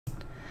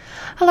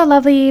Hello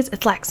lovelies,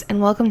 it's Lex and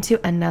welcome to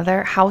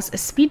another house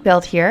speed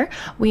build here.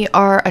 We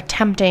are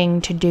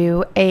attempting to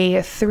do a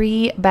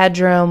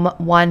 3-bedroom,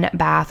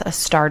 1-bath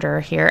starter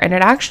here, and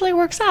it actually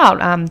works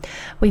out.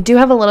 We do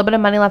have a little bit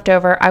of money left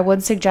over. I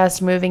would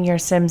suggest moving your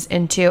Sims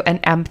into an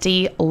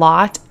empty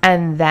lot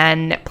and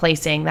then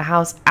placing the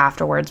house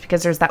afterwards,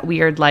 because there's that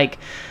weird like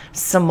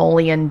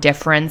simoleon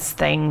difference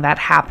thing that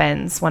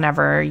happens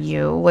whenever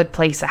you would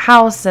place a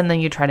house and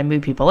then you try to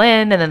move people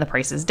in and then the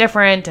price is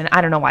different, and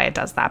I don't know why it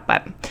does that,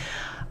 but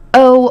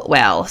oh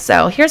well.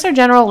 So here's our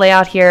general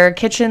layout here.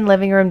 Kitchen,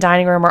 living room,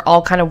 dining room are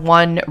all kind of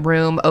one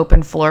room,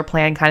 open floor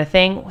plan kind of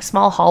thing.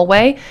 Small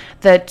hallway,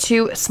 the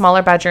 2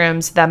 smaller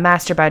bedrooms, the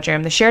master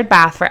bedroom, the shared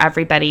bath for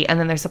everybody, and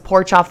then there's a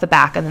porch off the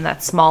back, and then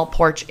that small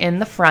porch in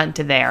the front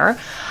there.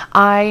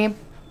 I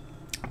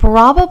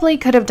probably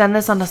could have done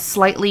this on a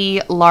slightly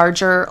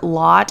larger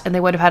lot and they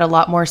would have had a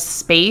lot more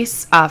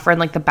space for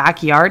like the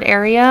backyard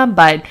area,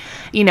 but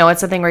you know,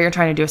 it's a thing where you're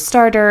trying to do a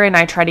starter, and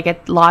I try to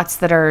get lots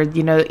that are,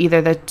 you know,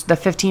 either the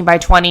 15 by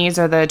 20s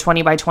or the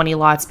 20 by 20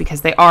 lots,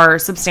 because they are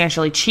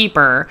substantially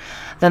cheaper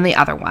than the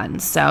other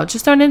ones. So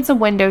just throwing in some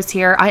windows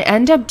here. I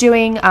end up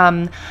doing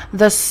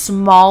the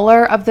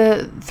smaller of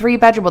the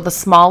 3-bedroom, well, the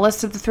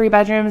smallest of the 3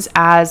 bedrooms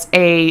as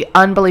a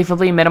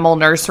unbelievably minimal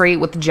nursery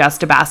with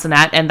just a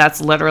bassinet, and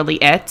that's literally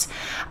it.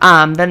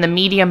 Then the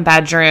medium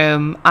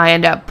bedroom, I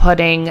end up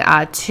putting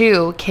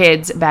 2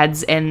 kids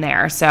beds in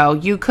there. So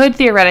you could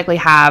theoretically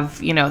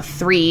have, you know,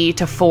 3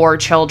 to 4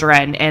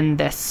 children in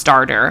this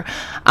starter.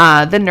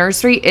 The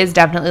nursery is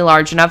definitely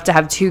large enough to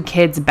have 2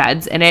 kids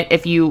beds in it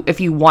if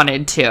you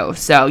wanted to.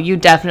 So you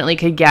definitely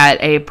could get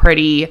a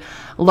pretty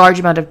large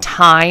amount of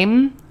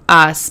time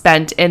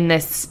spent in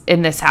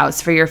this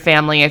house for your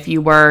family if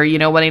you were, you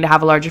know, wanting to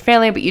have a larger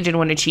family, but you didn't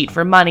want to cheat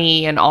for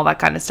money and all that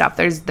kind of stuff.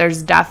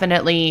 There's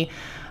definitely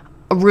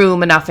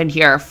room enough in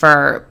here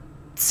for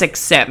 6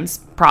 Sims,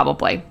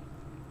 probably.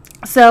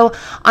 So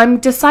I'm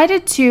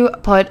decided to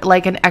put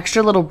like an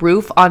extra little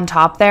roof on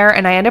top there,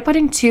 and I end up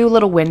putting 2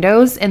 little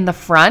windows in the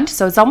front,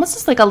 so it's almost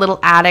just like a little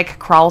attic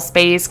crawl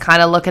space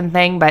kind of looking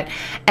thing, but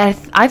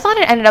I thought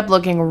it ended up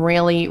looking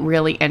really,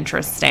 really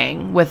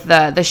interesting with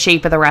the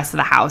shape of the rest of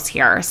the house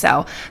here.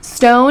 So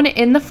stone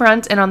in the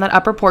front and on that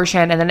upper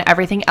portion, and then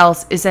everything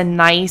else is a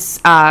nice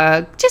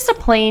just a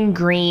plain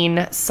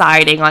green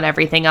siding on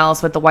everything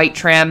else with the white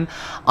trim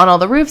on all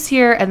the roofs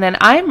here. And then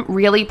I'm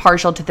really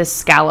partial to this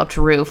scalloped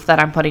roof that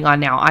I'm putting on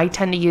now. I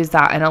tend to use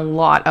that in a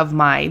lot of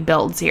my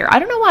builds here. I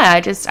don't know why,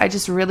 I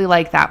just really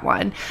like that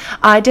one.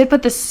 I did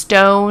put the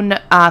stone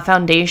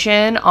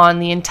foundation on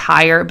the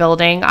entire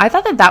building. I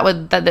thought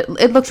that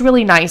it looked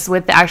really nice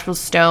with the actual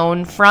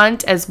stone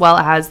front as well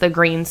as the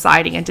green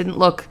siding. It didn't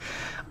look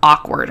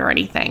awkward or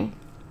anything.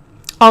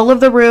 All of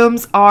the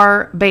rooms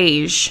are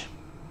beige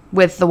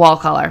with the wall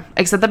color,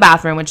 except the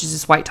bathroom, which is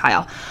just white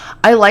tile.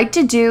 I like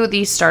to do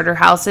these starter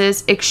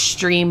houses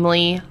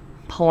extremely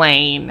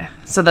plain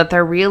so that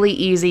they're really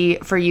easy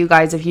for you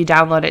guys, if you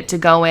download it, to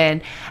go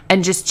in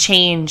and just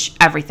change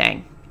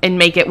everything and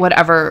make it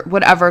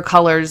whatever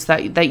colors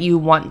that you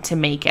want to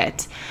make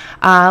it.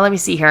 Let me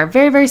see here.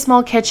 Very, very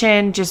small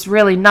kitchen, just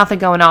really nothing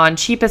going on.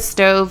 Cheapest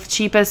stove,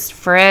 cheapest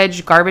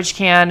fridge, garbage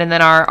can, and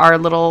then our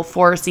little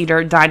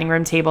 4-seater dining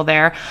room table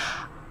there.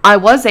 I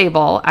was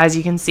able, as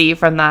you can see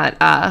from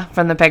that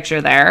from the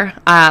picture there,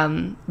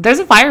 there's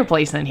a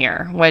fireplace in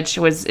here, which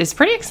is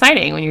pretty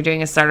exciting when you're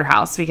doing a starter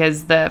house,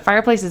 because the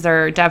fireplaces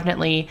are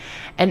definitely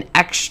an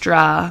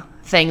extra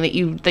thing that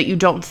you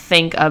don't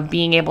think of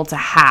being able to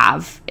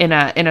have in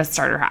a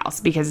starter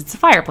house, because it's a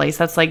fireplace.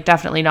 That's like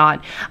definitely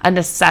not a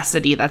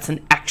necessity. That's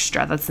an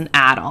extra. That's an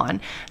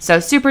add-on. So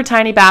super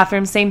tiny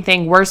bathroom, same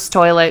thing. Worst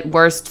toilet,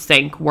 worst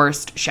sink,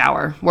 worst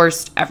shower,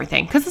 worst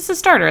everything, because it's a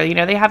starter. You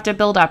know, they have to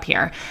build up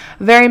here.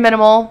 Very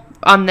minimal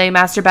on the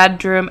master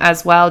bedroom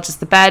as well, just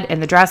the bed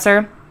and the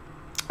dresser.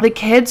 The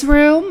kids'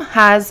 room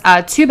has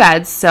 2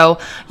 beds, so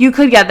you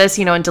could get this,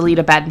 you know, and delete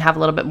a bed and have a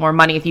little bit more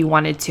money if you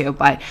wanted to,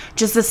 but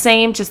just the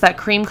same, just that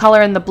cream color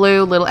and the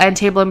blue, little end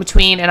table in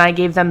between, and I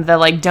gave them the,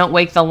 like, Don't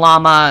Wake the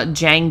Llama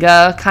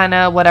Jenga kind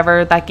of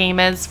whatever that game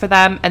is for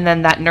them, and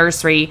then that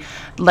nursery,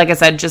 like I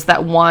said, just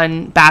that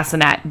 1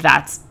 bassinet,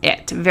 that's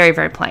it. Very,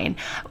 very plain.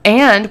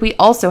 And we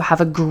also have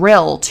a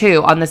grill,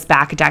 too, on this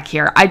back deck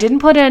here. I didn't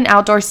put an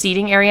outdoor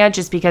seating area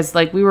just because,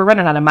 like, we were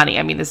running out of money.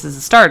 I mean, this is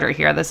a starter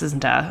here. This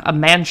isn't a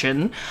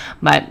mansion.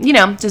 But, you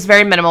know, just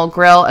very minimal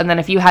grill. And then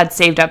if you had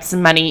saved up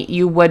some money,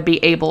 you would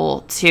be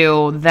able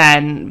to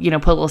then, you know,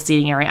 put a little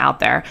seating area out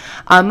there.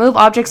 Move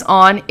objects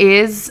on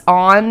is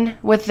on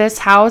with this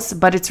house,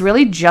 but it's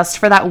really just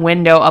for that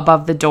window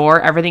above the door.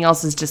 Everything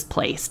else is just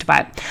placed.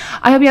 But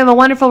I hope you have a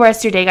wonderful rest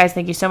of your day, guys.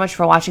 Thank you so much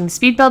for watching the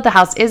speed build. The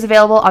house is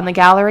available on the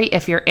gallery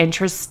if you're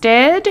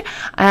interested.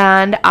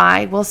 And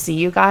I will see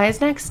you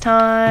guys next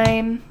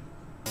time.